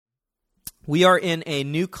We are in a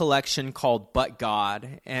new collection called But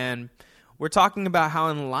God, and we're talking about how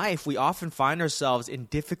in life we often find ourselves in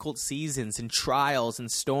difficult seasons, in trials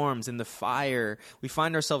and storms, in the fire. We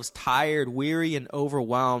find ourselves tired, weary, and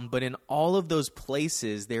overwhelmed, but in all of those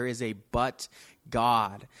places there is a but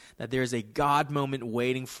God, that there is a God moment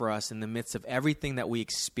waiting for us in the midst of everything that we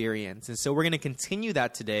experience. And so we're going to continue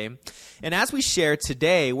that today. And as we share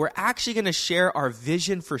today, we're actually going to share our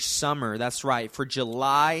vision for summer. That's right. For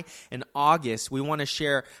July and August, we want to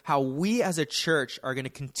share how we as a church are going to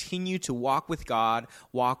continue to walk with God,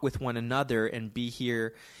 walk with one another, and be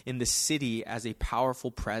here in the city as a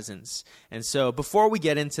powerful presence. And so before we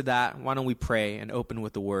get into that, why don't we pray and open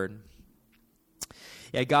with the word.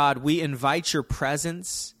 Yeah, God, we invite your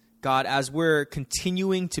presence, God, as we're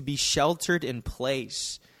continuing to be sheltered in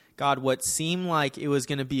place. God, what seemed like it was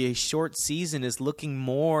going to be a short season is looking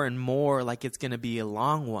more and more like it's going to be a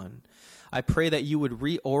long one. I pray that you would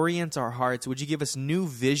reorient our hearts. Would you give us new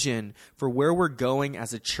vision for where we're going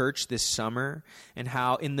as a church this summer, and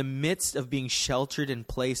how in the midst of being sheltered in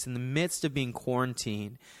place, in the midst of being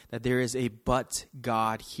quarantined, that there is a but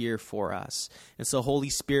God here for us. And so, Holy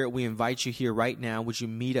Spirit, we invite you here right now. Would you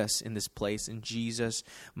meet us in this place? In Jesus'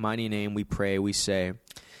 mighty name we pray, we say,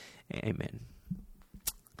 amen.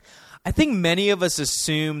 I think many of us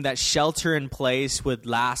assume that shelter in place would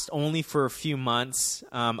last only for a few months.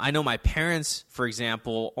 I know my parents, for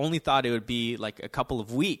example, only thought it would be like a couple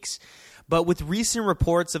of weeks. But with recent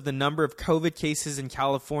reports of the number of COVID cases in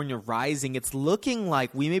California rising, it's looking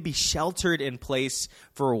like we may be sheltered in place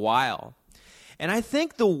for a while. And I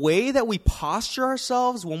think the way that we posture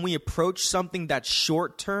ourselves when we approach something that's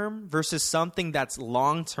short-term versus something that's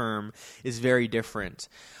long-term is very different.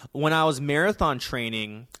 When I was marathon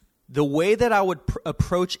training, the way that I would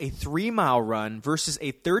approach a 3-mile run versus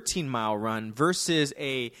a 13-mile run versus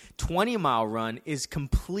a 20-mile run is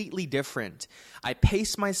completely different. I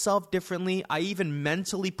pace myself differently. I even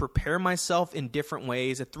mentally prepare myself in different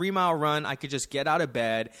ways. A 3-mile run, I could just get out of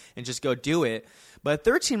bed and just go do it. But a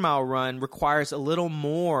 13-mile run requires a little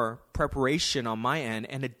more preparation on my end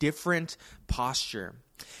and a different posture.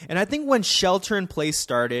 And I think when shelter in place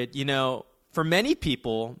started, for many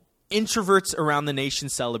people, introverts around the nation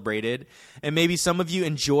celebrated, and maybe some of you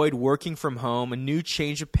enjoyed working from home, a new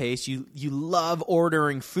change of pace. You love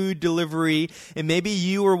ordering food delivery, and maybe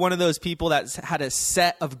you were one of those people that had a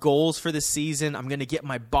set of goals for the season. I'm going to get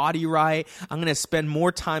my body right. I'm going to spend more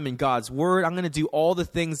time in God's Word. I'm going to do all the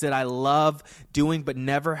things that I love doing but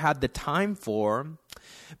never had the time for.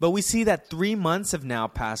 But we see that 3 months have now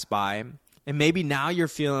passed by, and maybe now you're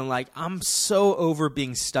feeling like, I'm so over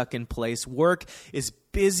being stuck in place. Work is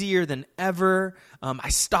busier than ever. I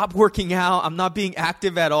stopped working out. I'm not being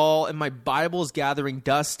active at all. And my Bible is gathering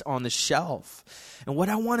dust on the shelf. And what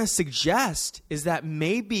I want to suggest is that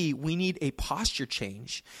maybe we need a posture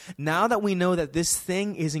change. Now that we know that this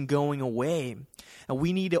thing isn't going away, and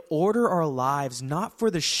we need to order our lives not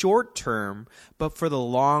for the short term, but for the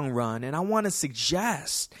long run. And I want to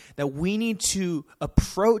suggest that we need to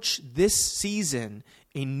approach this season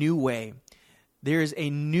a new way. There is a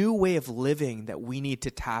new way of living that we need to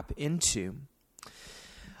tap into.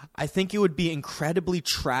 I think it would be incredibly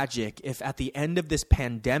tragic if at the end of this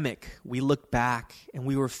pandemic, we look back and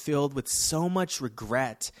we were filled with so much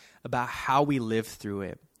regret about how we lived through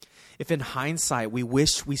it. If in hindsight, we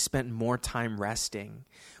wished we spent more time resting,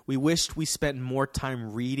 we wished we spent more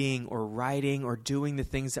time reading or writing or doing the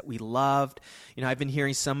things that we loved. I've been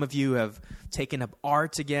hearing some of you have taken up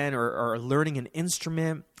art again or learning an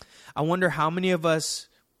instrument. I wonder how many of us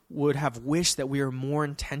would have wished that we were more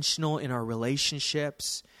intentional in our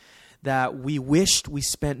relationships, that we wished we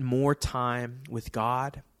spent more time with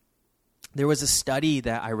God. There was a study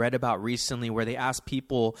that I read about recently where they asked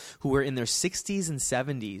people who were in their 60s and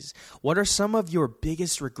 70s, what are some of your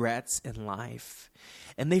biggest regrets in life?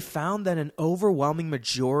 And they found that an overwhelming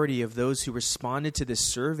majority of those who responded to this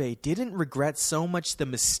survey didn't regret so much the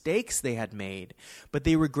mistakes they had made, but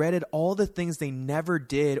they regretted all the things they never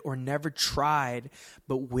did or never tried,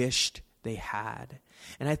 but wished they had.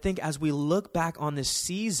 And I think as we look back on this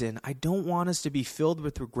season, I don't want us to be filled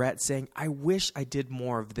with regret saying, I wish I did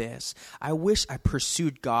more of this. I wish I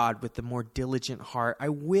pursued God with a more diligent heart. I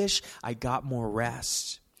wish I got more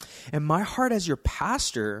rest. And my heart as your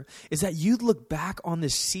pastor is that you'd look back on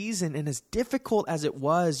this season, and as difficult as it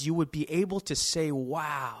was, you would be able to say,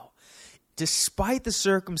 wow, despite the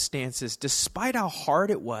circumstances, despite how hard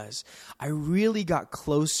it was, I really got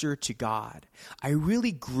closer to God. I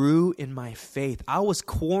really grew in my faith. I was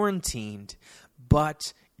quarantined,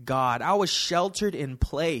 but God. I was sheltered in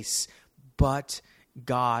place, but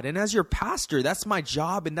God. And as your pastor, that's my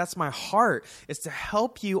job and that's my heart, is to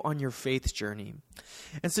help you on your faith journey.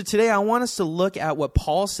 And so today I want us to look at what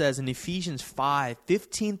Paul says in Ephesians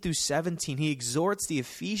 5:15 through 17. He exhorts the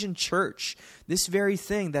Ephesian church, this very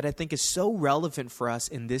thing that I think is so relevant for us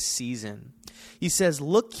in this season. He says,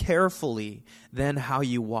 "Look carefully then how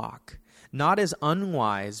you walk, not as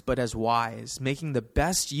unwise, but as wise, making the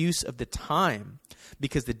best use of the time,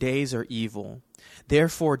 because the days are evil.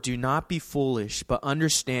 Therefore, do not be foolish, but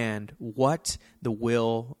understand what the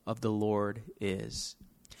will of the Lord is."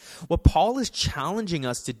 What Paul is challenging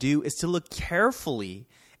us to do is to look carefully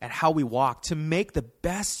at how we walk, to make the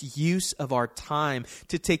best use of our time,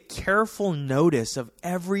 to take careful notice of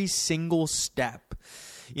every single step.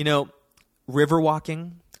 You know, river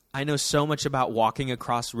walking, I know so much about walking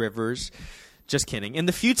across rivers. Just kidding. And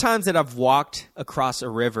the few times that I've walked across a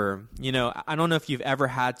river, you know, I don't know if you've ever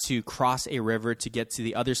had to cross a river to get to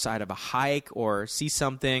the other side of a hike or see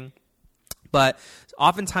something, but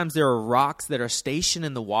oftentimes there are rocks that are stationed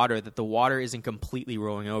in the water that the water isn't completely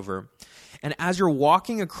rolling over. And as you're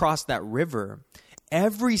walking across that river,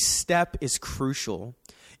 every step is crucial.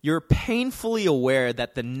 You're painfully aware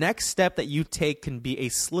that the next step that you take can be a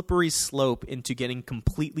slippery slope into getting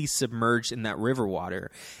completely submerged in that river water.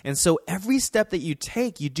 And so every step that you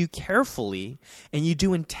take, you do carefully and you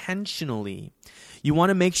do intentionally. You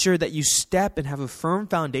want to make sure that you step and have a firm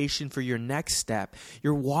foundation for your next step.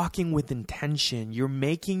 You're walking with intention. You're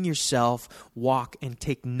making yourself walk and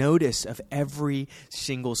take notice of every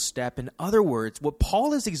single step. In other words, what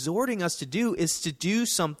Paul is exhorting us to do is to do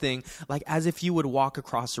something like as if you would walk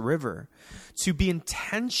across a river. To be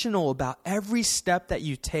intentional about every step that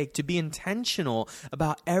you take, to be intentional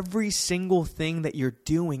about every single thing that you're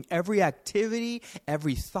doing, every activity,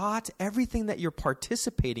 every thought, everything that you're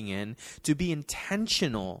participating in, to be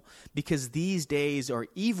intentional, because these days are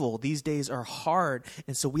evil, these days are hard,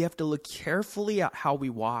 and so we have to look carefully at how we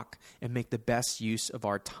walk and make the best use of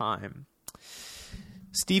our time.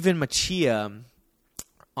 Stephen Machia,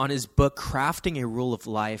 on his book Crafting a Rule of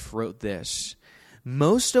Life, wrote this: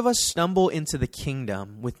 "Most of us stumble into the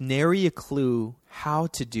kingdom with nary a clue how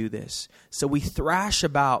to do this. So we thrash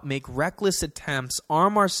about, make reckless attempts,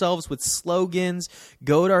 arm ourselves with slogans,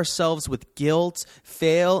 goad ourselves with guilt,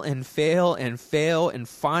 fail and fail and fail, and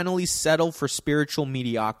finally settle for spiritual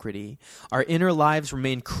mediocrity. Our inner lives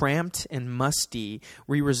remain cramped and musty.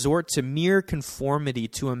 We resort to mere conformity,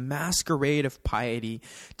 to a masquerade of piety,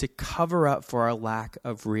 to cover up for our lack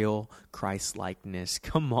of real Christ-likeness."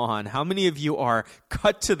 Come on, how many of you are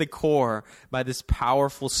cut to the core by this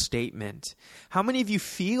powerful statement? How many of you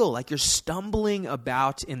feel like you're stumbling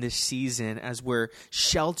about in this season as we're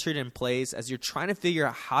sheltered in place, as you're trying to figure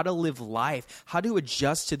out how to live life, how to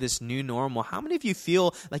adjust to this new normal? How many of you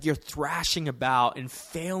feel like you're thrashing about and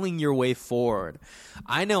failing your way forward?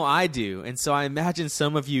 I know I do, and so I imagine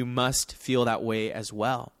some of you must feel that way as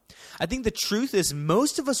well. I think the truth is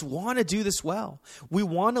most of us want to do this well. We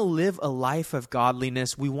want to live a life of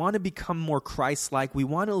godliness. We want to become more Christ-like. We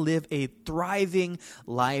want to live a thriving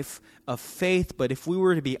life of faith. But if we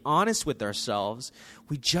were to be honest with ourselves,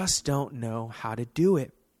 we just don't know how to do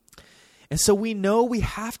it. And so we know we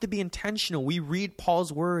have to be intentional. We read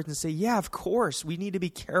Paul's words and say, yeah, of course, we need to be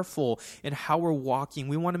careful in how we're walking.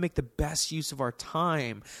 We want to make the best use of our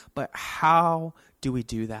time. But how do we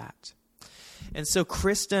do that? And so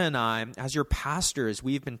Krista and I, as your pastors,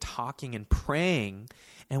 we've been talking and praying,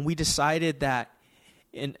 and we decided that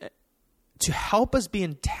to help us be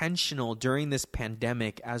intentional during this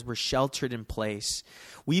pandemic as we're sheltered in place,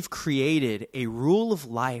 we've created a rule of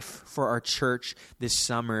life for our church this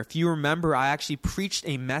summer. If you remember, I actually preached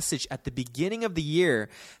a message at the beginning of the year,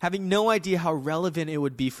 having no idea how relevant it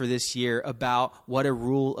would be for this year, about what a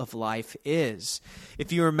rule of life is.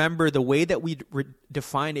 If you remember, the way that we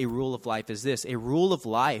define a rule of life is this: a rule of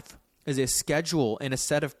life is a schedule and a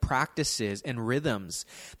set of practices and rhythms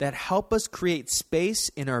that help us create space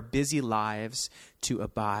in our busy lives to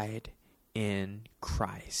abide in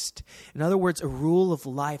Christ. In other words, a rule of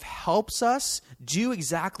life helps us do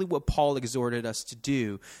exactly what Paul exhorted us to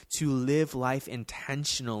do, to live life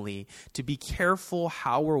intentionally, to be careful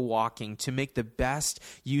how we're walking, to make the best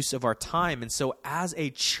use of our time. And so as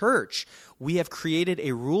a church, we have created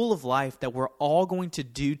a rule of life that we're all going to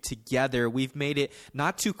do together. We've made it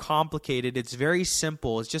not too complicated. It's very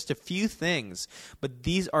simple. It's just a few things. But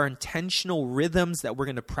these are intentional rhythms that we're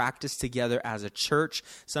going to practice together as a church.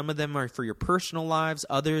 Some of them are for your personal lives.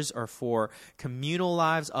 Others are for communal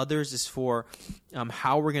lives. Others is for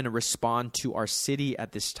how we're going to respond to our city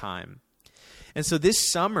at this time. And so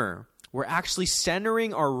this summer, we're actually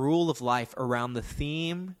centering our rule of life around the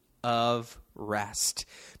theme of rest,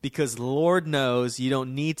 because Lord knows you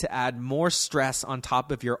don't need to add more stress on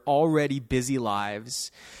top of your already busy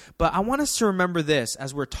lives. But I want us to remember this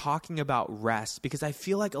as we're talking about rest, because I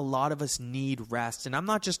feel like a lot of us need rest. And I'm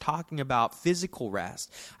not just talking about physical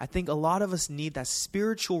rest. I think a lot of us need that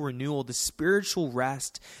spiritual renewal, the spiritual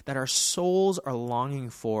rest that our souls are longing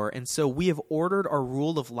for. And so we have ordered our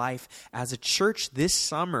rule of life as a church this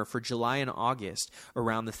summer for July and August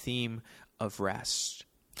around the theme of rest.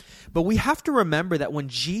 But we have to remember that when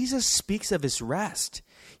Jesus speaks of his rest,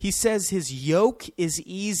 he says his yoke is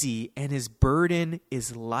easy and his burden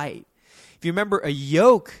is light. If you remember, a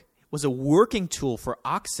yoke was a working tool for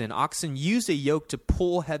oxen. Oxen used a yoke to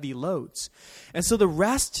pull heavy loads. And so the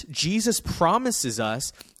rest Jesus promises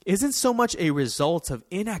us isn't so much a result of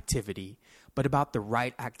inactivity, but about the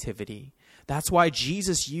right activity. That's why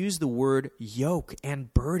Jesus used the word yoke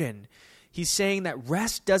and burden. He's saying that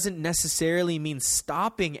rest doesn't necessarily mean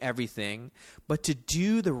stopping everything, but to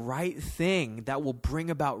do the right thing that will bring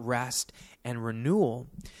about rest and renewal.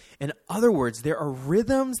 In other words, there are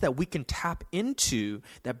rhythms that we can tap into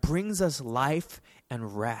that brings us life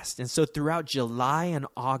and rest. And so throughout July and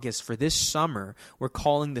August for this summer, we're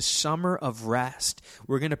calling the Summer of Rest.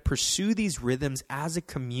 We're going to pursue these rhythms as a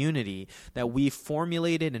community that we've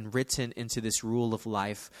formulated and written into this rule of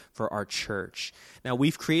life for our church. Now,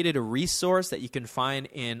 we've created a resource that you can find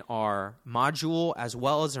in our module as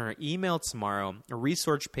well as in our email tomorrow, a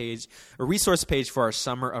resource page for our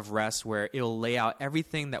Summer of Rest where it'll lay out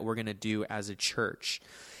everything that we're going to do as a church.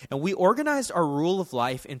 And we organized our rule of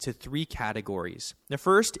life into 3 categories. The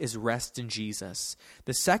first is rest in Jesus.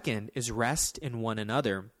 The second is rest in one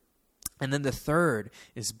another. And then the third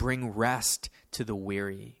is bring rest to the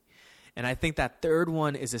weary. And I think that third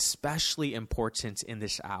one is especially important in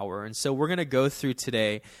this hour. And so we're going to go through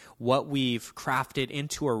today what we've crafted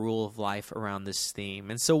into our rule of life around this theme.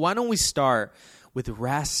 And so why don't we start with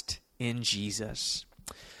rest in Jesus?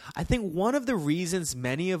 I think one of the reasons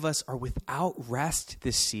many of us are without rest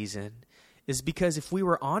this season is because if we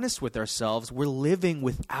were honest with ourselves, we're living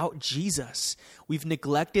without Jesus. We've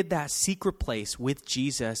neglected that secret place with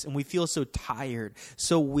Jesus, and we feel so tired,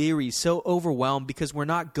 so weary, so overwhelmed because we're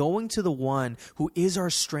not going to the one who is our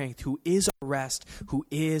strength, who is our rest, who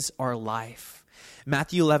is our life.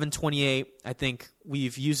 Matthew 11:28, I think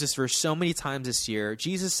we've used this verse so many times this year.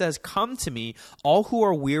 Jesus says, "Come to me, all who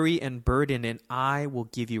are weary and burdened, and I will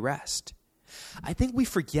give you rest." I think we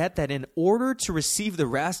forget that in order to receive the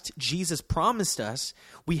rest Jesus promised us,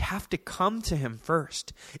 we have to come to him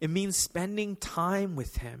first. It means spending time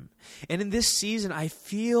with him. And in this season, I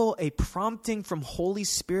feel a prompting from Holy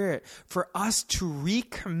Spirit for us to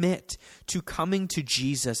recommit to coming to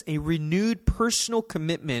Jesus, a renewed personal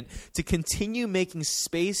commitment to continue making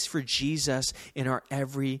space for Jesus in our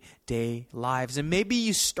everyday lives. And maybe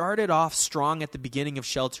you started off strong at the beginning of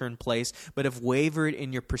Shelter in Place, but have wavered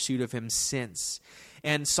in your pursuit of him since.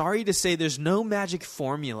 And sorry to say, there's no magic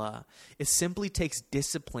formula. It simply takes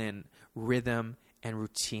discipline, rhythm, and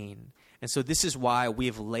routine. And so this is why we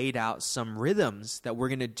have laid out some rhythms that we're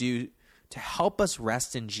going to do to help us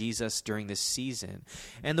rest in Jesus during this season.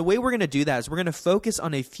 And the way we're going to do that is we're going to focus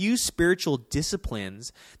on a few spiritual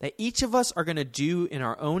disciplines that each of us are going to do in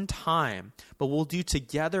our own time, but we'll do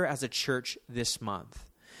together as a church this month.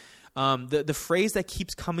 The phrase that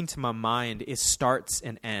keeps coming to my mind is starts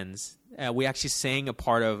and ends. We actually sang a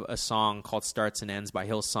part of a song called Starts and Ends by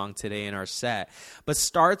Hillsong today in our set. But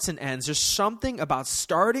starts and ends, there's something about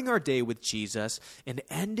starting our day with Jesus and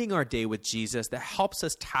ending our day with Jesus that helps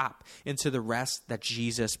us tap into the rest that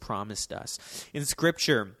Jesus promised us. In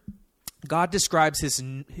Scripture, God describes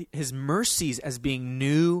his mercies as being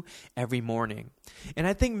new every morning. And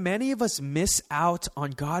I think many of us miss out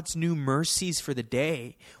on God's new mercies for the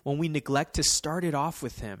day when we neglect to start it off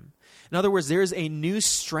with him. In other words, there is a new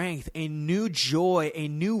strength, a new joy, a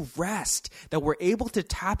new rest that we're able to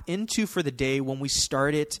tap into for the day when we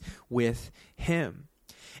start it with him.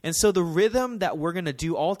 And so the rhythm that we're going to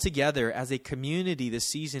do all together as a community this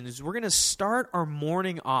season is we're going to start our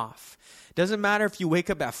morning off. Doesn't matter if you wake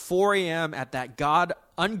up at 4 a.m. at that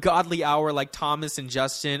ungodly hour like Thomas and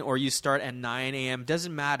Justin, or you start at 9 a.m.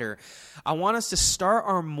 Doesn't matter. I want us to start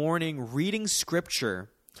our morning reading Scripture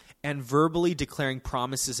and verbally declaring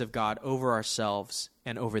promises of God over ourselves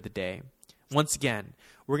and over the day. Once again,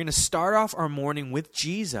 we're going to start off our morning with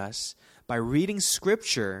Jesus by reading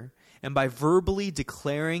Scripture and by verbally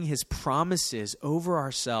declaring his promises over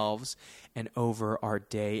ourselves and over our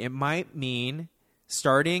day. It might mean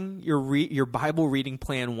starting your Bible reading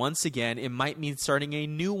plan once again. It might mean starting a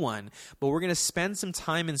new one, but we're going to spend some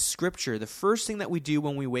time in Scripture. The first thing that we do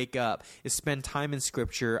when we wake up is spend time in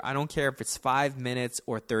Scripture. I don't care if it's 5 minutes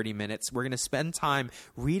or 30 minutes. We're going to spend time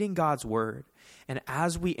reading God's Word. And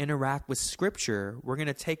as we interact with Scripture, we're going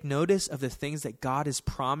to take notice of the things that God is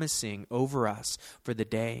promising over us for the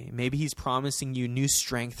day. Maybe He's promising you new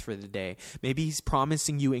strength for the day. Maybe He's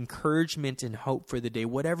promising you encouragement and hope for the day.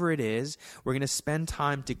 Whatever it is, we're going to spend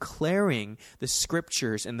time declaring the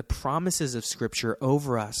Scriptures and the promises of Scripture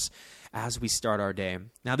over us as we start our day.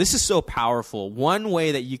 Now, this is so powerful. One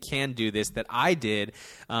way that you can do this that I did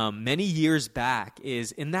many years back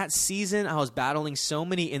is in that season, I was battling so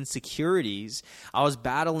many insecurities. I was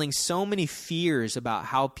battling so many fears about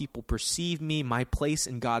how people perceive me, my place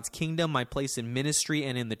in God's kingdom, my place in ministry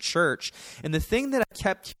and in the church. And the thing that I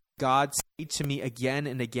kept God say to me again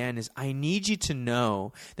and again is, I need you to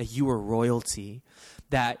know that you are royalty,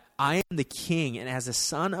 that I am the king, and as a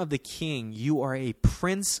son of the king, you are a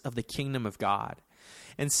prince of the kingdom of God.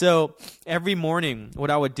 And so every morning,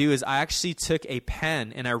 what I would do is I actually took a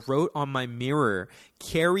pen and I wrote on my mirror,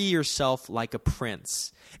 carry yourself like a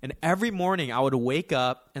prince. And every morning I would wake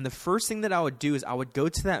up, and the first thing that I would do is I would go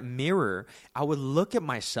to that mirror, I would look at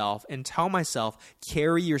myself and tell myself,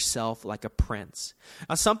 carry yourself like a prince.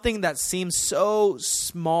 Now, something that seems so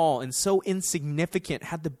small and so insignificant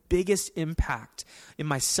had the biggest impact in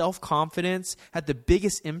my self-confidence, had the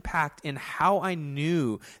biggest impact in how I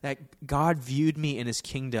knew that God viewed me in His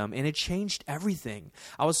kingdom, and it changed everything.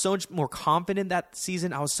 I was so much more confident that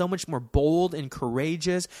season. I was so much more bold and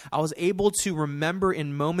courageous. I was able to remember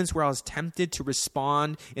in moments where I was tempted to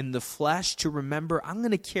respond in the flesh, to remember I'm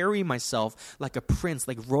going to carry myself like a prince,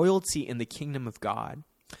 like royalty in the kingdom of God.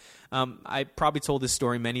 I probably told this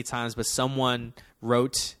story many times, but someone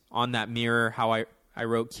wrote on that mirror how I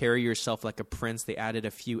wrote, carry yourself like a prince. They added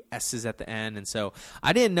a few S's at the end. And so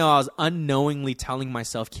I didn't know I was unknowingly telling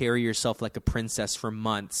myself, carry yourself like a princess for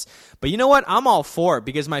months. But you know what? I'm all for it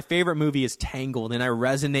because my favorite movie is Tangled and I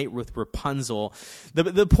resonate with Rapunzel.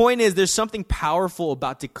 The point is there's something powerful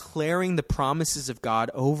about declaring the promises of God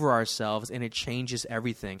over ourselves, and it changes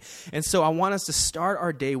everything. And so I want us to start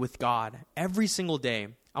our day with God every single day.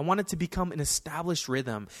 I want it to become an established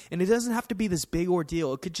rhythm. And it doesn't have to be this big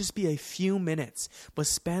ordeal. It could just be a few minutes. But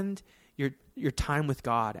spend your time with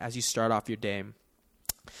God as you start off your day.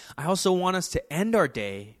 I also want us to end our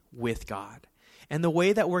day with God. And the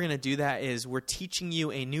way that we're going to do that is we're teaching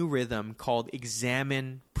you a new rhythm called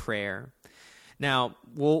Examine Prayer. Now,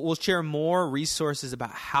 we'll share more resources about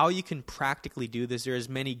how you can practically do this. There's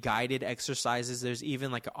many guided exercises. There's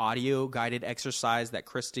even like an audio guided exercise that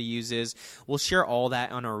Krista uses. We'll share all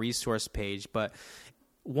that on our resource page. But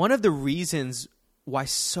one of the reasons why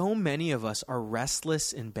so many of us are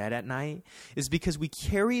restless in bed at night is because we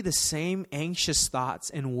carry the same anxious thoughts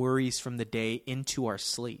and worries from the day into our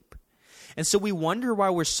sleep. And so we wonder why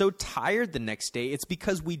we're so tired the next day. It's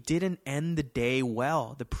because we didn't end the day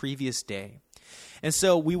well the previous day. And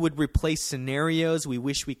so we would replace scenarios we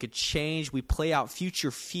wish we could change. We play out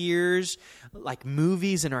future fears like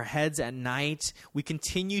movies in our heads at night. We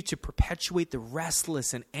continue to perpetuate the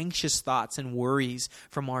restless and anxious thoughts and worries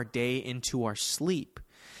from our day into our sleep.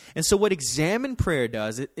 And so what Examine Prayer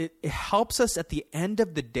does, it helps us at the end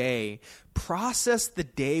of the day process the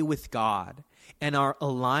day with God and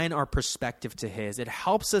align our perspective to His. It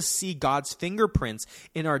helps us see God's fingerprints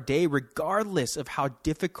in our day regardless of how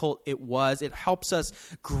difficult it was. It helps us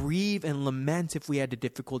grieve and lament if we had a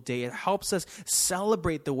difficult day. It helps us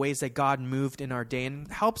celebrate the ways that God moved in our day, and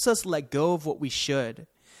it helps us let go of what we should.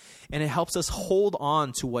 And it helps us hold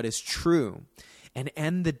on to what is true and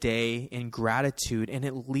end the day in gratitude, and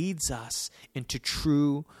it leads us into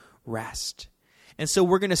true rest. And so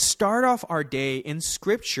we're going to start off our day in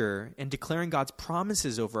Scripture and declaring God's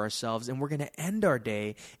promises over ourselves, and we're going to end our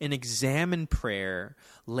day in Examine Prayer,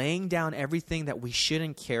 laying down everything that we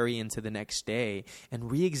shouldn't carry into the next day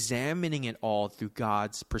and re-examining it all through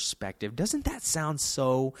God's perspective. Doesn't that sound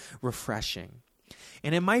so refreshing?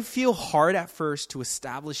 And it might feel hard at first to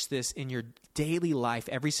establish this in your daily life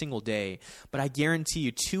every single day, but I guarantee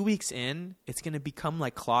you 2 weeks in, it's going to become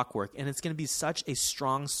like clockwork, and it's going to be such a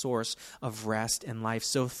strong source of rest in life.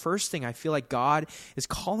 So first thing, I feel like God is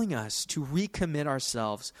calling us to recommit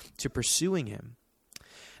ourselves to pursuing Him.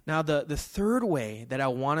 Now, the third way that I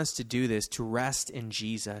want us to do this, to rest in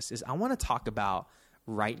Jesus, is I want to talk about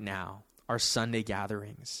right now, our Sunday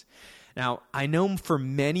gatherings. Now, I know for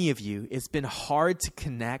many of you, it's been hard to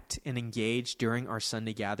connect and engage during our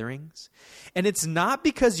Sunday gatherings. And it's not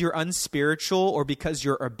because you're unspiritual or because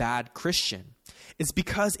you're a bad Christian. It's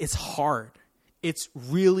because it's hard. It's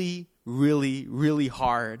really, really, really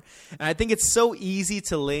hard. And I think it's so easy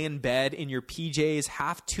to lay in bed in your PJs,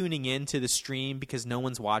 half tuning into the stream because no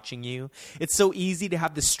one's watching you. It's so easy to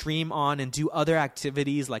have the stream on and do other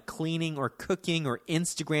activities like cleaning or cooking or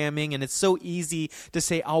Instagramming. And it's so easy to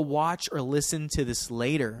say, I'll watch or listen to this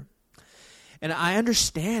later. And I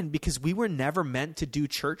understand because we were never meant to do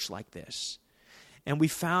church like this. And we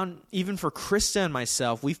found, even for Krista and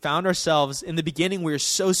myself, we found ourselves, in the beginning, we were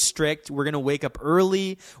so strict. We're going to wake up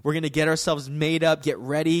early. We're going to get ourselves made up, get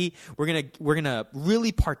ready. We're going to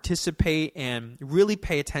really participate and really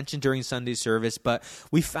pay attention during Sunday service. But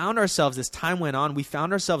we found ourselves, as time went on, we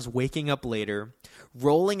found ourselves waking up later,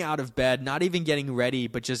 rolling out of bed, not even getting ready,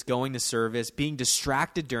 but just going to service, being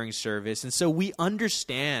distracted during service. And so we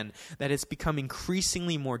understand that it's become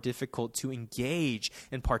increasingly more difficult to engage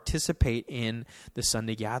and participate in the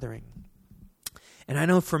Sunday gathering. And I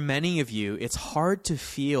know for many of you, it's hard to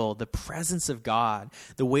feel the presence of God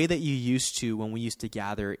the way that you used to when we used to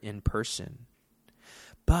gather in person.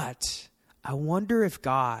 But I wonder if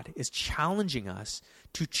God is challenging us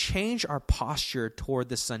to change our posture toward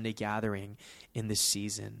the Sunday gathering in this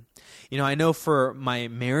season. You know, I know for my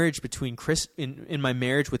marriage in my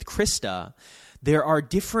marriage with Krista, there are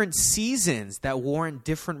different seasons that warrant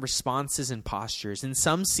different responses and postures. In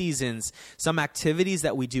some seasons, some activities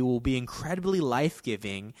that we do will be incredibly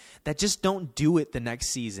life-giving that just don't do it the next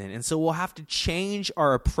season. And so we'll have to change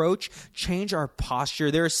our approach, change our posture.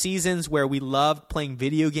 There are seasons where we loved playing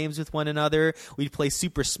video games with one another. We'd play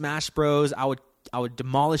Super Smash Bros. I would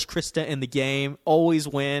demolish Krista in the game, always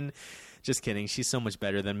win. Just kidding. She's so much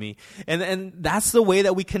better than me. And that's the way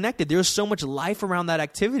that we connected. There was so much life around that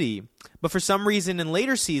activity. But for some reason in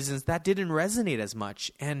later seasons, that didn't resonate as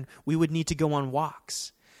much, and we would need to go on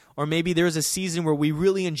walks. Or maybe there was a season where we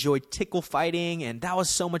really enjoyed tickle fighting, and that was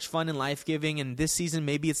so much fun and life-giving, and this season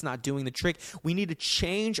maybe it's not doing the trick. We need to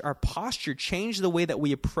change our posture, change the way that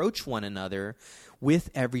we approach one another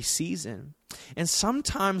with every season. And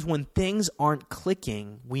sometimes when things aren't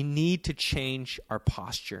clicking, we need to change our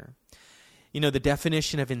posture. You know, the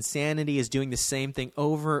definition of insanity is doing the same thing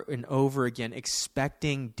over and over again,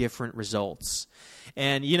 expecting different results.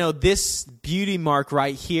 And, you know, this beauty mark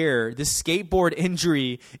right here, this skateboard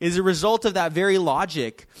injury, is a result of that very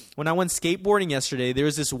logic. When I went skateboarding yesterday, there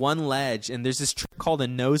was this one ledge, and there's this trick called a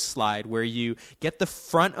nose slide where you get the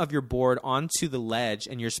front of your board onto the ledge,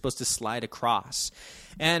 and you're supposed to slide across.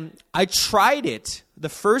 And I tried it the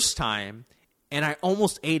first time, and I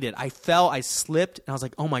almost ate it. I fell, I slipped, and I was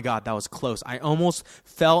like, oh my God, that was close. I almost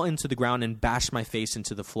fell into the ground and bashed my face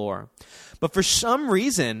into the floor. But for some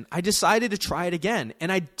reason, I decided to try it again, and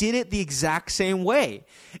I did it the exact same way.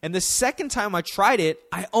 And the second time I tried it,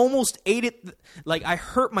 I almost ate it, like I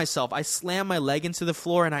hurt myself. I slammed my leg into the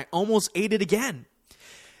floor, and I almost ate it again.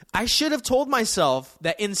 I should have told myself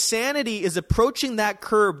that insanity is approaching that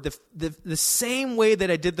curb the same way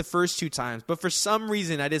that I did the first two times. But for some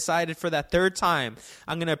reason, I decided for that third time,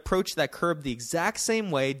 I'm going to approach that curb the exact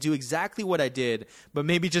same way, do exactly what I did, but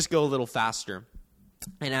maybe just go a little faster.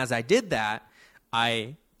 And as I did that,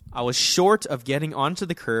 I was short of getting onto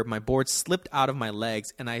the curb. My board slipped out of my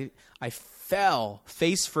legs, and I fell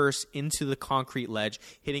face first into the concrete ledge,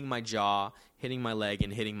 hitting my jaw, hitting my leg,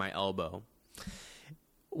 and hitting my elbow.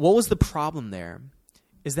 What was the problem there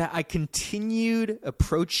is that I continued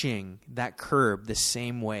approaching that curb the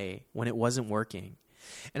same way when it wasn't working.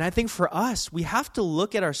 And I think for us, we have to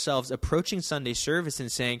look at ourselves approaching Sunday service and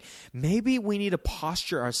saying, maybe we need to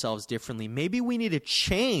posture ourselves differently. Maybe we need to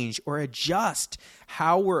change or adjust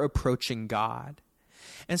how we're approaching God.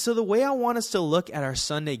 And so the way I want us to look at our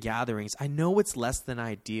Sunday gatherings, I know it's less than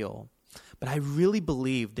ideal, but I really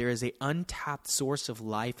believe there is an untapped source of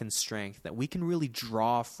life and strength that we can really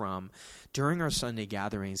draw from during our Sunday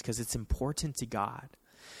gatherings because it's important to God.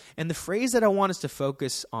 And the phrase that I want us to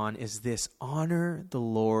focus on is this: honor the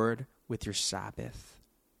Lord with your Sabbath.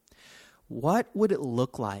 What would it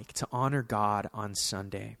look like to honor God on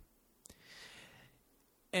Sunday?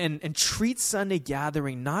 And treat Sunday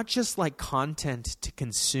gathering not just like content to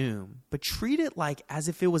consume, but treat it like as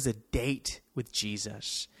if it was a date with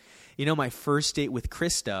Jesus. You know, my first date with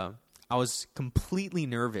Krista, I was completely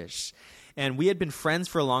nervous. And we had been friends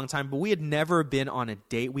for a long time, but we had never been on a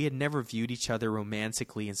date. We had never viewed each other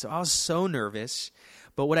romantically. And so I was so nervous.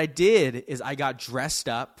 But what I did is I got dressed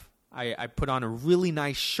up. I put on a really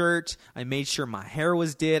nice shirt. I made sure my hair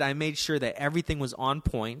was did. I made sure that everything was on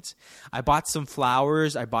point. I bought some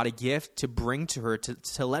flowers. I bought a gift to bring to her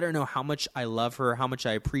to let her know how much I love her, how much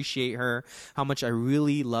I appreciate her, how much I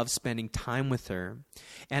really love spending time with her.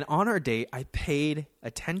 And on our date, I paid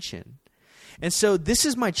attention. And so this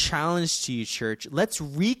is my challenge to you, church. Let's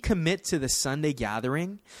recommit to the Sunday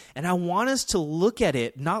gathering. And I want us to look at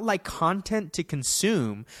it not like content to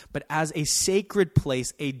consume, but as a sacred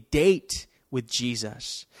place, a date with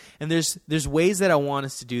Jesus. And there's ways that I want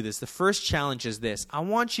us to do this. The first challenge is this. I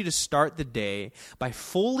want you to start the day by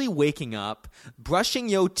fully waking up, brushing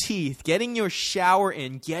your teeth, getting your shower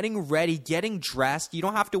in, getting ready, getting dressed. You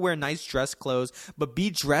don't have to wear nice dress clothes, but be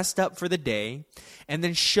dressed up for the day, and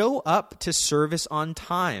then show up to service on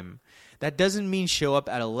time. That doesn't mean show up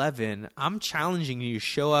at 11. I'm challenging you to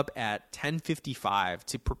show up at 10:55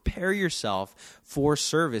 to prepare yourself for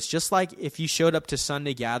service. Just like if you showed up to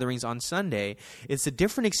Sunday gatherings on Sunday, it's a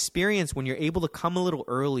different experience when you're able to come a little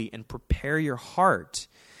early and prepare your heart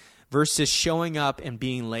versus showing up and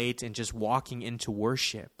being late and just walking into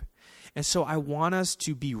worship. And so I want us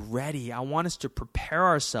to be ready. I want us to prepare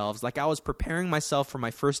ourselves like I was preparing myself for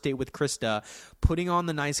my first date with Krista, putting on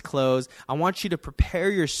the nice clothes. I want you to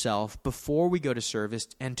prepare yourself before we go to service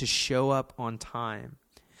and to show up on time.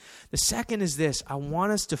 The second is this. I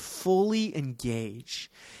want us to fully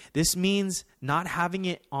engage. This means not having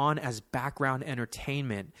it on as background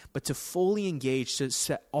entertainment, but to fully engage, to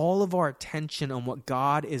set all of our attention on what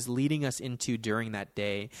God is leading us into during that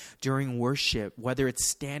day, during worship, whether it's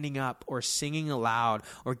standing up or singing aloud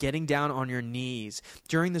or getting down on your knees,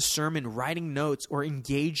 during the sermon, writing notes or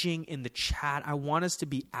engaging in the chat. I want us to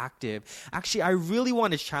be active. Actually, I really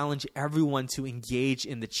want to challenge everyone to engage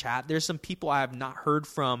in the chat. There's some people I have not heard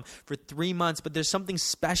from for 3 months, but there's something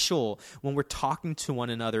special when we're talking to one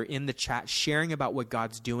another in the chat, sharing about what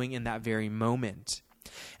God's doing in that very moment.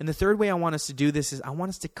 And the third way I want us to do this is I want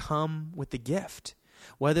us to come with a gift.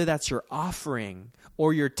 Whether that's your offering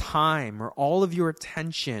or your time or all of your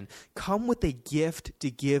attention, come with a gift to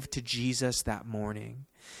give to Jesus that morning.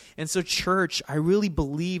 And so, church, I really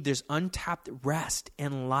believe there's untapped rest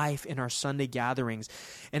and life in our Sunday gatherings.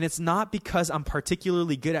 And it's not because I'm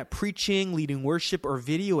particularly good at preaching, leading worship, or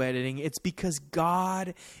video editing. It's because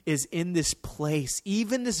God is in this place,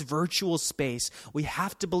 even this virtual space. We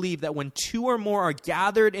have to believe that when two or more are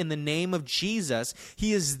gathered in the name of Jesus,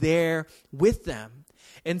 He is there with them.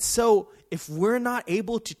 And so, if we're not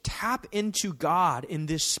able to tap into God in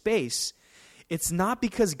this space, it's not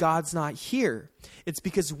because God's not here. It's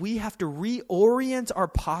because we have to reorient our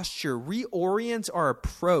posture, reorient our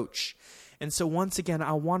approach. And so once again,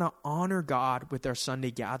 I want to honor God with our Sunday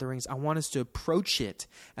gatherings. I want us to approach it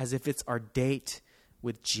as if it's our date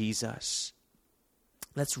with Jesus.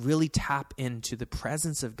 Let's really tap into the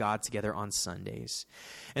presence of God together on Sundays.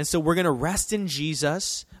 And so we're going to rest in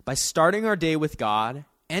Jesus by starting our day with God,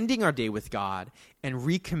 ending our day with God, and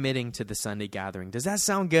recommitting to the Sunday gathering. Does that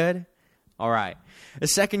sound good? All right. The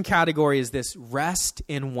second category is this: rest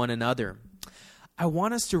in one another. I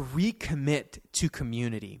want us to recommit to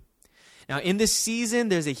community. Now, in this season,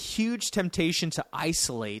 there's a huge temptation to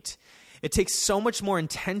isolate. It takes so much more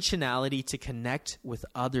intentionality to connect with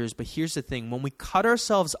others. But here's the thing. When we cut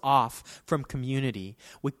ourselves off from community,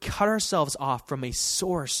 we cut ourselves off from a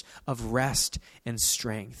source of rest and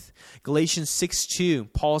strength. Galatians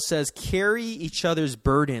 6:2, Paul says, "Carry each other's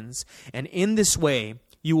burdens, and in this way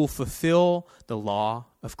you will fulfill the law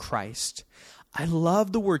of Christ." I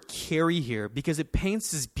love the word carry here because it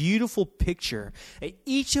paints this beautiful picture.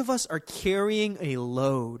 Each of us are carrying a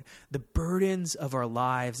load, the burdens of our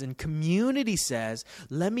lives. And community says,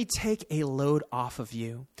 let me take a load off of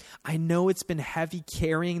you. I know it's been heavy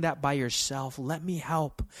carrying that by yourself. Let me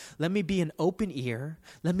help. Let me be an open ear.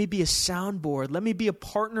 Let me be a soundboard. Let me be a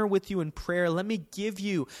partner with you in prayer. Let me give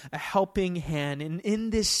you a helping hand. And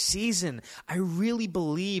in this season, I really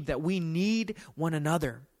believe that we need one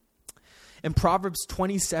another. In Proverbs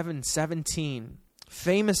 27:17,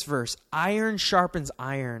 famous verse, iron sharpens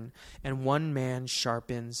iron, and one man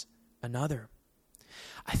sharpens another.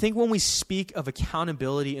 I think when we speak of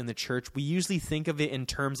accountability in the church, we usually think of it in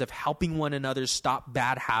terms of helping one another stop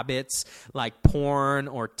bad habits like porn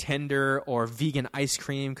or Tinder or vegan ice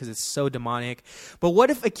cream because it's so demonic. But what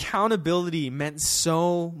if accountability meant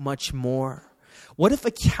so much more? What if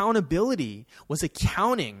accountability was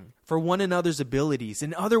accounting for one another's abilities?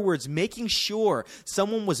 In other words, making sure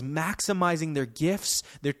someone was maximizing their gifts,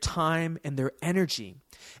 their time, and their energy.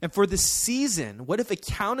 And for this season, what if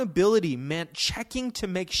accountability meant checking to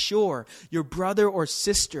make sure your brother or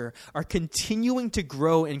sister are continuing to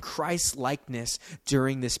grow in Christ's likeness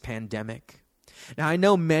during this pandemic? Now, I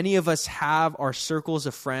know many of us have our circles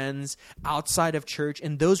of friends outside of church,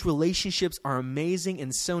 and those relationships are amazing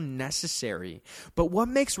and so necessary. But what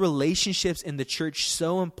makes relationships in the church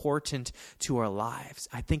so important to our lives?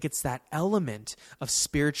 I think it's that element of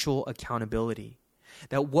spiritual accountability.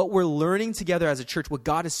 that what we're learning together as a church, what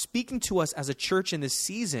God is speaking to us as a church in this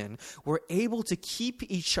season, we're able to keep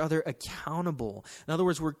each other accountable. In other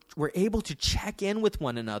words, we're able to check in with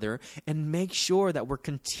one another and make sure that we're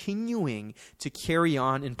continuing to carry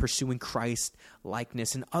on in pursuing Christ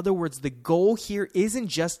likeness. In other words, the goal here isn't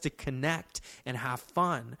just to connect and have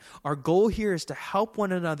fun. Our goal here is to help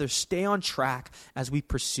one another stay on track as we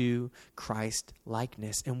pursue Christ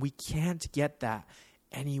likeness. And we can't get that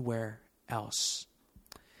anywhere else.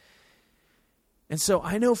 And so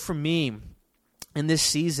I know for me, in this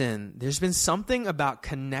season, there's been something about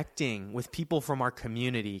connecting with people from our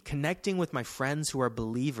community, connecting with my friends who are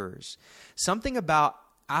believers, something about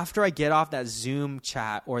after I get off that Zoom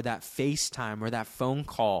chat or that FaceTime or that phone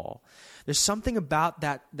call, there's something about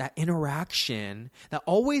that interaction that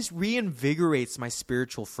always reinvigorates my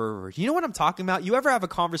spiritual fervor. You know what I'm talking about? You ever have a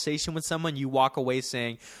conversation with someone, you walk away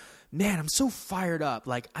saying, man, I'm so fired up.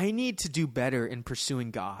 Like, I need to do better in pursuing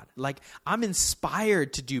God. Like, I'm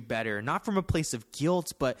inspired to do better, not from a place of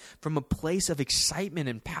guilt, but from a place of excitement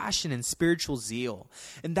and passion and spiritual zeal.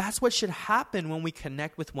 And that's what should happen when we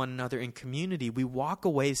connect with one another in community. We walk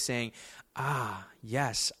away saying,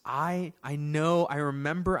 yes, I know, I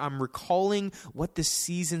remember, I'm recalling what this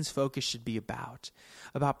season's focus should be about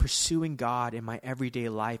pursuing God in my everyday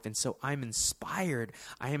life. And so I'm inspired.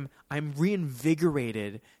 I'm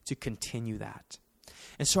reinvigorated to continue that.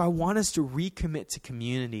 And so I want us to recommit to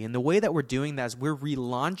community. And the way that we're doing that is we're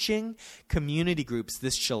relaunching community groups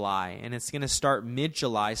this July. And it's going to start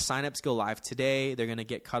mid-July. Signups go live today. They're going to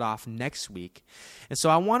get cut off next week. And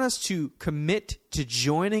so I want us to commit to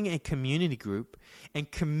joining a community group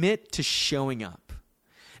and commit to showing up.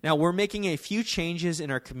 Now, we're making a few changes in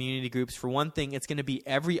our community groups. For one thing, it's going to be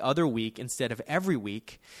every other week instead of every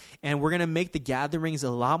week. And we're going to make the gatherings a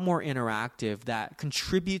lot more interactive that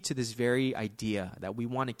contribute to this very idea that we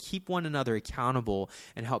want to keep one another accountable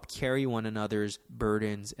and help carry one another's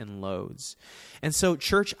burdens and loads. And so,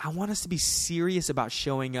 church, I want us to be serious about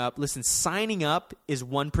showing up. Listen, signing up is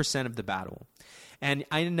 1% of the battle. And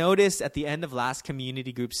I noticed at the end of last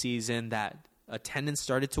community group season that attendance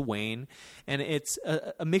started to wane, and it's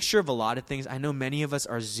a mixture of a lot of things. I know many of us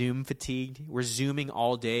are Zoom fatigued. We're Zooming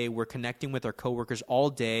all day. We're connecting with our coworkers all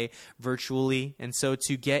day virtually, and so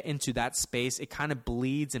to get into that space, it kind of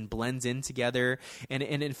bleeds and blends in together, and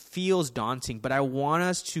it feels daunting. But I want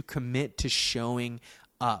us to commit to showing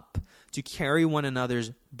up, to carry one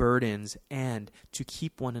another's burdens, and to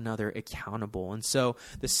keep one another accountable. And so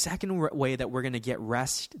the second way that we're going to get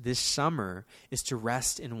rest this summer is to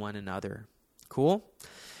rest in one another. Cool?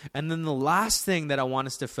 And then the last thing that I want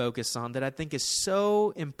us to focus on that I think is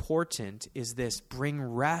so important is this: bring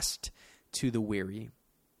rest to the weary.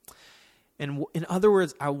 And in other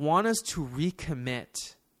words, I want us to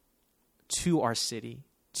recommit to our city,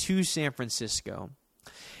 to San Francisco.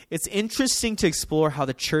 It's interesting to explore how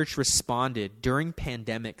the church responded during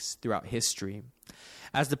pandemics throughout history.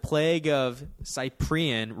 As the plague of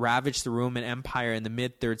Cyprian ravaged the Roman Empire in the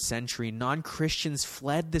mid-3rd century, non-Christians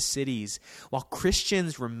fled the cities, while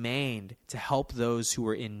Christians remained to help those who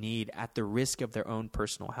were in need at the risk of their own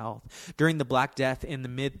personal health. During the Black Death in the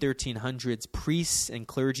mid-1300s, priests and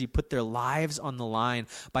clergy put their lives on the line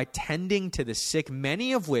by tending to the sick,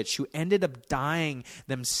 many of which who ended up dying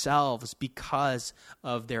themselves because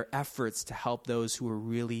of their efforts to help those who were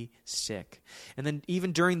really sick. And then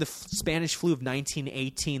even during the Spanish flu of 1918,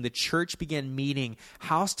 the church began meeting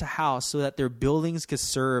house to house so that their buildings could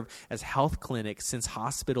serve as health clinics since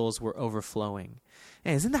hospitals were overflowing.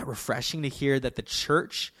 And isn't that refreshing to hear that the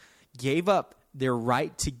church gave up their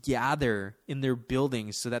right to gather in their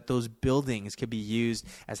buildings so that those buildings could be used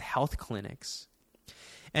as health clinics?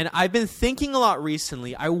 And I've been thinking a lot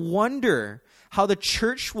recently, I wonder how the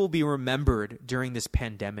church will be remembered during this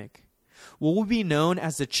pandemic. Will we be known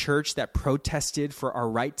as the church that protested for our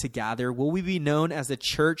right to gather? Will we be known as the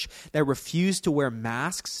church that refused to wear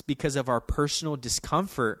masks because of our personal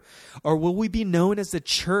discomfort? Or will we be known as the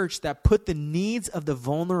church that put the needs of the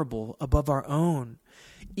vulnerable above our own,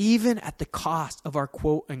 even at the cost of our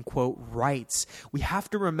quote-unquote rights? We have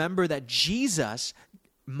to remember that Jesus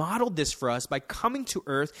modeled this for us by coming to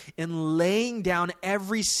earth and laying down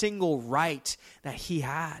every single right that he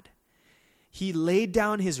had. He laid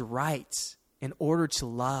down his rights in order to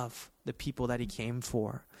love the people that he came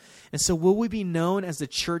for. And so will we be known as the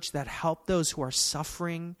church that helped those who are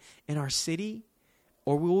suffering in our city?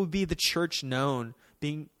 Or will we be the church known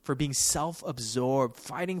for being self-absorbed,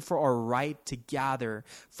 fighting for our right to gather,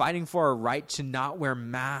 fighting for our right to not wear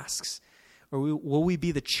masks? Or will we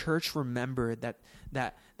be the church remembered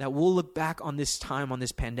that we'll look back on this time, on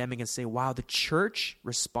this pandemic, and say, wow, the church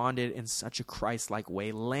responded in such a Christ-like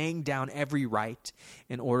way, laying down every right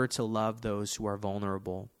in order to love those who are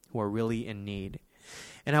vulnerable, who are really in need.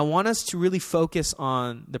 And I want us to really focus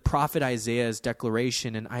on the prophet Isaiah's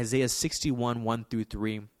declaration in Isaiah 61, 1 through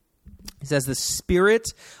 3. It says, the Spirit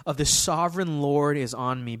of the sovereign Lord is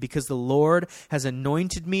on me, because the Lord has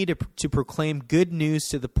anointed me to proclaim good news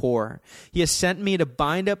to the poor. He has sent me to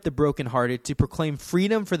bind up the brokenhearted, to proclaim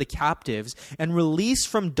freedom for the captives, and release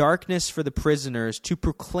from darkness for the prisoners, to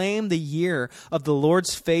proclaim the year of the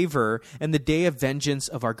Lord's favor and the day of vengeance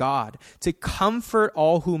of our God, to comfort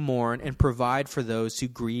all who mourn and provide for those who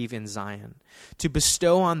grieve in Zion, to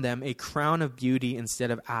bestow on them a crown of beauty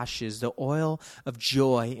instead of ashes, the oil of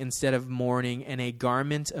joy instead of mourning, and a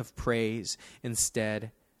garment of praise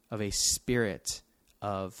instead of a spirit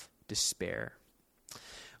of despair.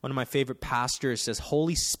 One of my favorite pastors says,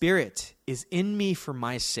 Holy Spirit is in me for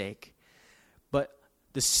my sake, but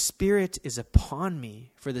the Spirit is upon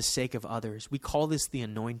me for the sake of others. We call this the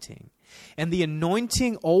anointing. And the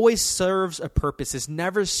anointing always serves a purpose. It's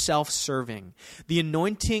never self-serving. The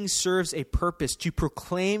anointing serves a purpose to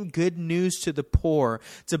proclaim good news to the poor,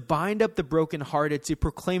 to bind up the brokenhearted, to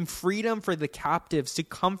proclaim freedom for the captives, to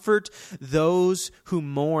comfort those who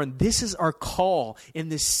mourn. This is our call in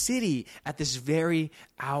this city at this very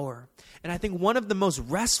hour. And I think one of the most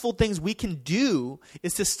restful things we can do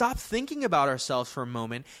is to stop thinking about ourselves for a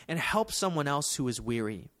moment and help someone else who is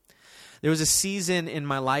weary. There was a season in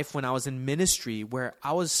my life when I was in ministry where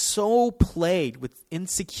I was so plagued with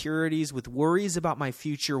insecurities, with worries about my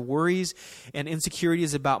future, worries and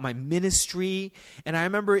insecurities about my ministry. And I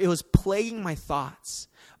remember it was plaguing my thoughts.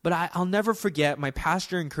 But I'll never forget, my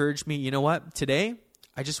pastor encouraged me, you know what, today,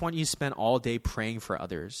 I just want you to spend all day praying for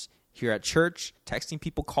others. Here at church, texting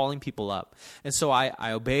people, calling people up. And so I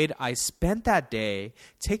obeyed. I spent that day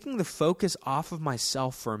taking the focus off of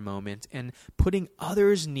myself for a moment and putting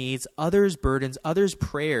others' needs, others' burdens, others'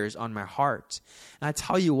 prayers on my heart. And I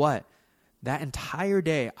tell you what, that entire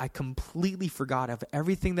day, I completely forgot of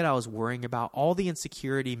everything that I was worrying about. All the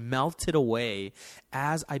insecurity melted away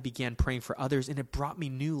as I began praying for others, and it brought me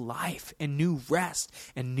new life and new rest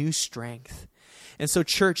and new strength. And so,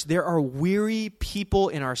 church, there are weary people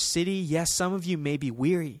in our city. Yes, some of you may be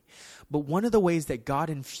weary, but one of the ways that God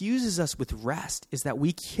infuses us with rest is that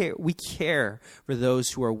we care for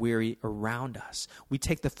those who are weary around us. We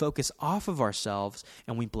take the focus off of ourselves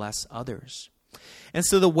and we bless others. And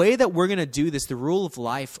so the way that we're going to do this, the rule of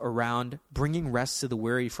life around bringing rest to the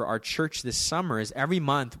weary for our church this summer is every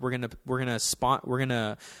month we're going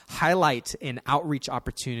to highlight an outreach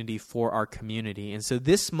opportunity for our community. And so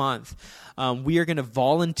this month we are going to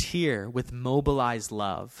volunteer with Mobilize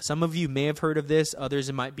Love. Some of you may have heard of this, others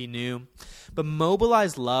it might be new. But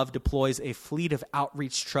Mobilize Love deploys a fleet of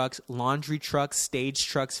outreach trucks, laundry trucks, stage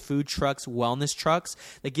trucks, food trucks, wellness trucks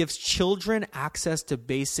that gives children access to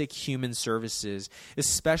basic human services,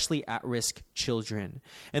 especially at-risk children.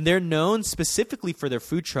 And they're known specifically for their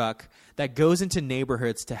food truck that goes into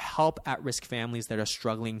neighborhoods to help at-risk families that are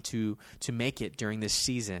struggling to make it during this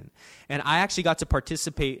season. And I actually got to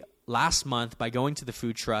participate last month by going to the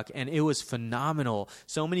food truck, and it was phenomenal.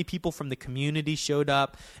 So many people from the community showed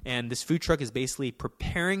up, and this food truck is basically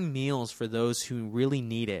preparing meals for those who really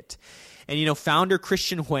need it. And, founder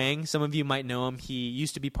Christian Huang, some of you might know him. He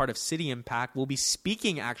used to be part of City Impact. Will be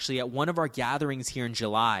speaking actually at one of our gatherings here in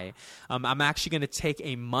July. I'm actually going to take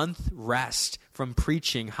a month rest from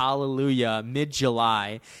preaching, hallelujah,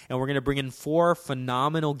 mid-July. And we're going to bring in 4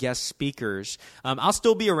 phenomenal guest speakers. I'll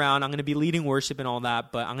still be around. I'm going to be leading worship and all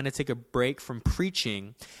that, but I'm going to take a break from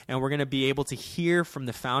preaching. And we're going to be able to hear from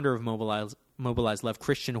the founder of Mobilize Love,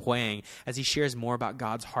 Christian Huang, as he shares more about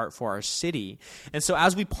God's heart for our city. And so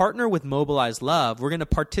as we partner with Mobilize Love, we're going to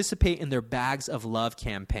participate in their Bags of Love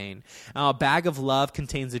campaign. A bag of love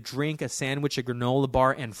contains a drink, a sandwich, a granola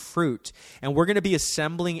bar, and fruit. And we're going to be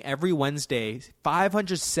assembling every Wednesday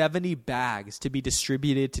 570 bags to be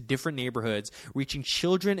distributed to different neighborhoods, reaching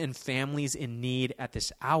children and families in need at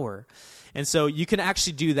this hour. And so you can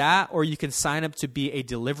actually do that, or you can sign up to be a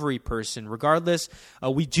delivery person. Regardless,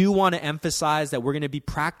 we do want to emphasize that we're going to be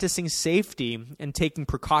practicing safety and taking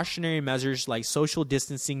precautionary measures like social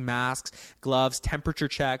distancing, masks, gloves, temperature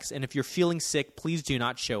checks. And if you're feeling sick, please do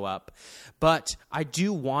not show up. But I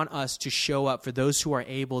do want us to show up for those who are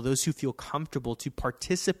able, those who feel comfortable to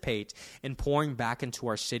participate in pouring back into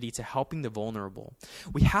our city to helping the vulnerable.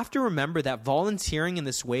 We have to remember that volunteering in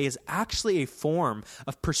this way is actually a form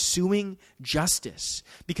of pursuing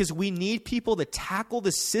because we need people to tackle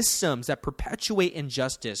the systems that perpetuate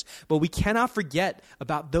injustice, but we cannot cannot forget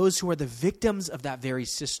about those who are the victims of that very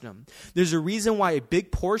system. There's a reason why a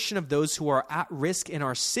big portion of those who are at risk in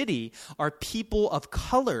our city are people of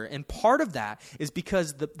color. And part of that is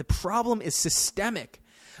because the problem is systemic.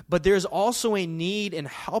 But there's also a need in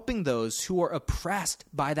helping those who are oppressed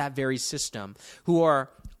by that very system, who are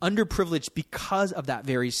underprivileged because of that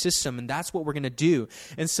very system, and that's what we're going to do.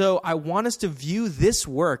 And so I want us to view this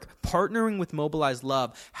work, partnering with Mobilize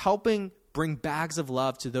Love, helping bring bags of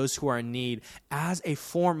love to those who are in need, as a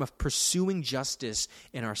form of pursuing justice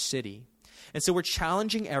in our city. And so we're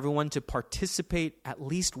challenging everyone to participate at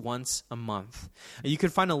least once a month. You can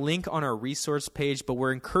find a link on our resource page, but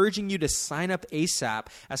we're encouraging you to sign up ASAP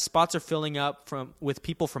as spots are filling up with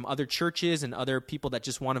people from other churches and other people that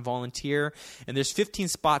just want to volunteer. And there's 15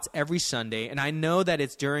 spots every Sunday. And I know that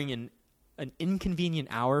it's during an inconvenient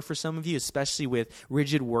hour for some of you, especially with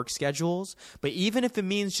rigid work schedules. But even if it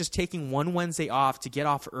means just taking one Wednesday off to get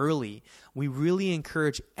off early, we really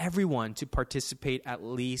encourage everyone to participate at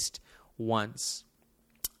least once.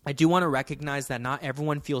 I do want to recognize that not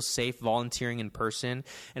everyone feels safe volunteering in person,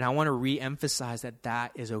 and I want to re-emphasize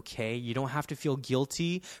that is okay. You don't have to feel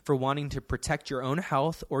guilty for wanting to protect your own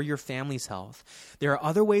health or your family's health. There are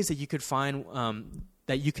other ways that you could find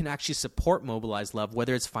that you can actually support Mobilize Love,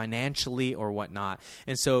 whether it's financially or whatnot.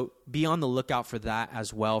 And so be on the lookout for that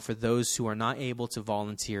as well for those who are not able to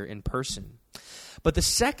volunteer in person. But the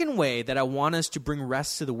second way that I want us to bring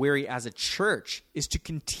rest to the weary as a church is to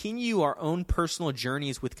continue our own personal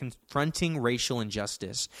journeys with confronting racial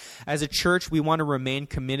injustice. As a church, we want to remain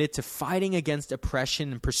committed to fighting against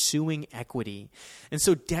oppression and pursuing equity. And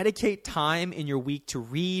so dedicate time in your week to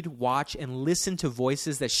read, watch, and listen to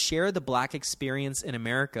voices that share the Black experience in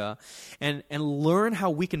America and learn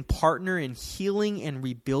how we can partner in healing and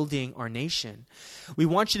rebuilding our nation. We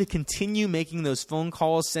want you to continue making those phone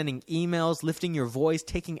calls, sending emails, lifting your voice,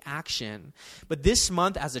 taking action. But this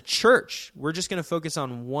month as a church, we're just going to focus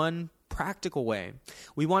on one practical way.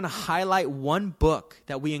 We want to highlight one book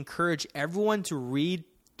that we encourage everyone to read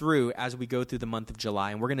through as we go through the month of July.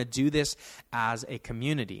 And we're going to do this as a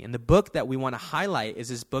community. And the book that we want to highlight is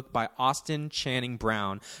this book by Austin Channing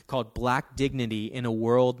Brown called Black Dignity in a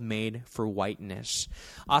World Made for Whiteness.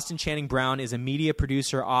 Austin Channing Brown is a media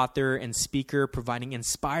producer, author, and speaker providing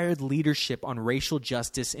inspired leadership on racial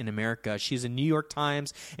justice in America. She's a New York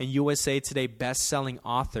Times and USA Today best-selling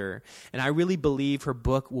author. And I really believe her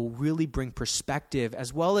book will really bring perspective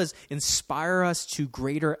as well as inspire us to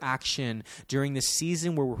greater action during this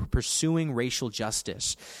season where we're pursuing racial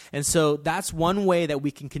justice. And so that's one way that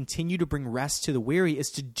we can continue to bring rest to the weary is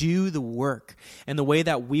to do the work. And the way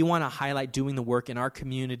that we want to highlight doing the work in our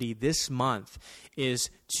community this month is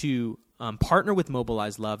to partner with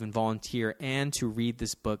Mobilize Love and volunteer and to read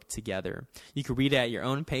this book together. You can read it at your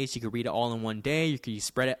own pace. You can read it all in one day. You could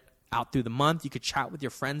spread it out through the month. You could chat with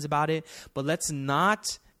your friends about it. But let's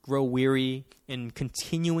not grow weary in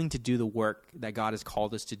continuing to do the work that God has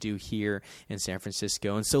called us to do here in San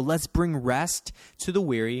Francisco. And so let's bring rest to the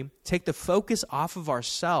weary, take the focus off of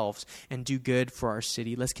ourselves, and do good for our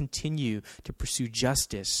city. Let's continue to pursue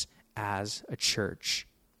justice as a church.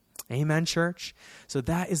 Amen, church? So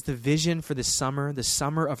that is the vision for the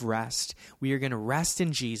summer of rest. We are going to rest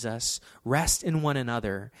in Jesus, rest in one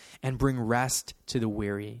another, and bring rest to the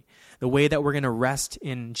weary. The way that we're going to rest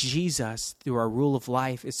in Jesus through our rule of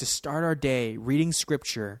life is to start our day reading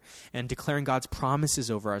Scripture and declaring God's promises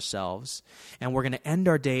over ourselves. And we're going to end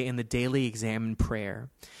our day in the daily exam and prayer.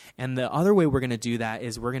 And the other way we're going to do that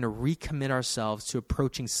is we're going to recommit ourselves to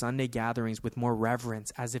approaching Sunday gatherings with more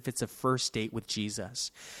reverence as if it's a first date with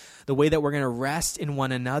Jesus. The way that we're going to rest in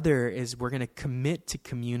one another is we're going to commit to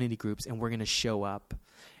community groups and we're going to show up.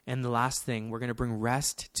 And the last thing, we're going to bring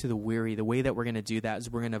rest to the weary. The way that we're going to do that is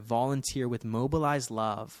we're going to volunteer with Mobilize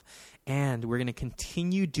Love, and we're going to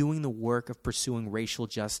continue doing the work of pursuing racial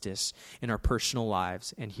justice in our personal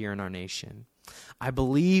lives and here in our nation. I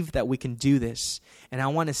believe that we can do this, and I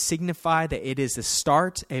want to signify that it is the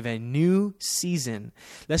start of a new season.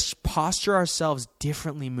 Let's posture ourselves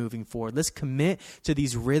differently moving forward. Let's commit to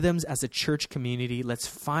these rhythms as a church community. Let's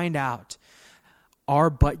find out our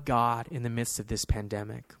but God in the midst of this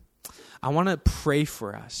pandemic. I want to pray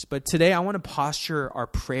for us, but today I want to posture our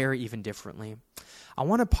prayer even differently. I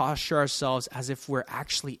want to posture ourselves as if we're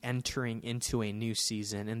actually entering into a new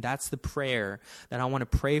season, and that's the prayer that I want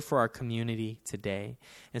to pray for our community today.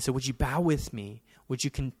 And so would you bow with me? Would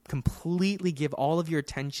you completely give all of your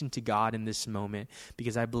attention to God in this moment?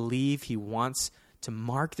 Because I believe He wants to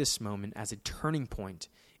mark this moment as a turning point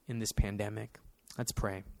in this pandemic. Let's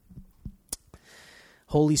pray.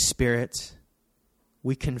 Holy Spirit,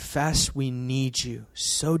 we confess we need you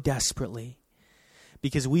so desperately.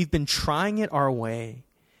 because we've been trying it our way.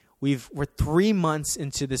 We're 3 months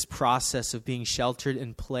into this process of being sheltered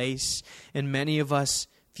in place, and many of us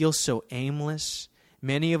feel so aimless.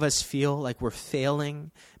 Many of us feel like we're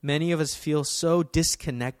failing. Many of us feel so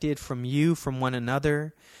disconnected from you, from one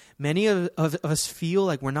another. Many of us feel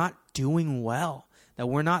like we're not doing well, that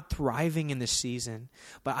we're not thriving in this season.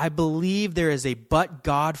 But I believe there is a but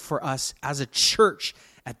God for us as a church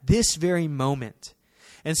at this very moment.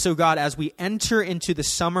 And so, God, as we enter into the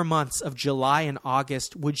summer months of July and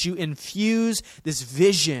August, would you infuse this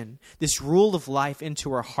vision, this rule of life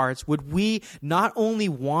into our hearts? Would we not only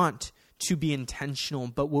want to be intentional,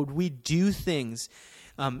 but would we do things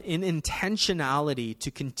in intentionality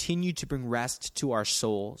to continue to bring rest to our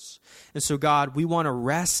souls? And so, God, we want to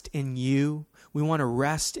rest in you. We want to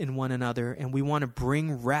rest in one another, and we want to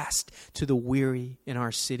bring rest to the weary in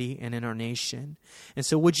our city and in our nation. And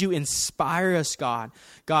so would you inspire us, God?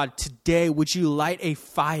 God, today, would you light a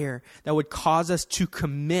fire that would cause us to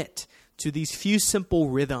commit to these few simple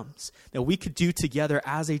rhythms that we could do together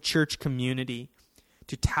as a church community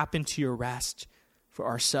to tap into your rest for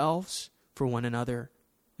ourselves, for one another,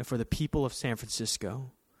 and for the people of San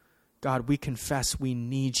Francisco. God, we confess we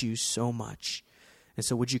need you so much. And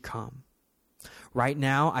so would you come? Right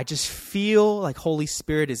now, I just feel like Holy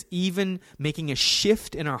Spirit is even making a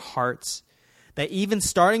shift in our hearts, that even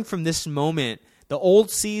starting from this moment, the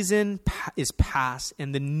old season is past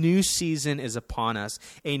and the new season is upon us.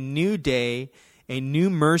 A new day, a new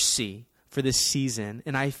mercy for this season.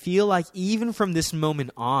 And I feel like even from this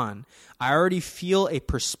moment on, I already feel a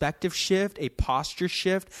perspective shift, a posture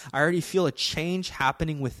shift. I already feel a change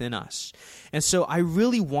happening within us. And so I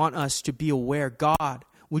really want us to be aware, God,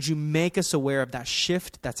 would you make us aware of that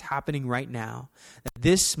shift that's happening right now? That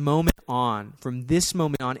this moment on, from this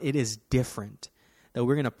moment on, it is different. That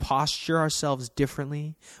we're going to posture ourselves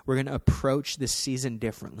differently. We're going to approach this season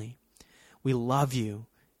differently. We love you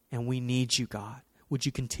and we need you, God. Would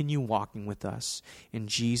you continue walking with us? In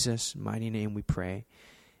Jesus' mighty name we pray.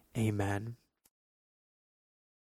 Amen.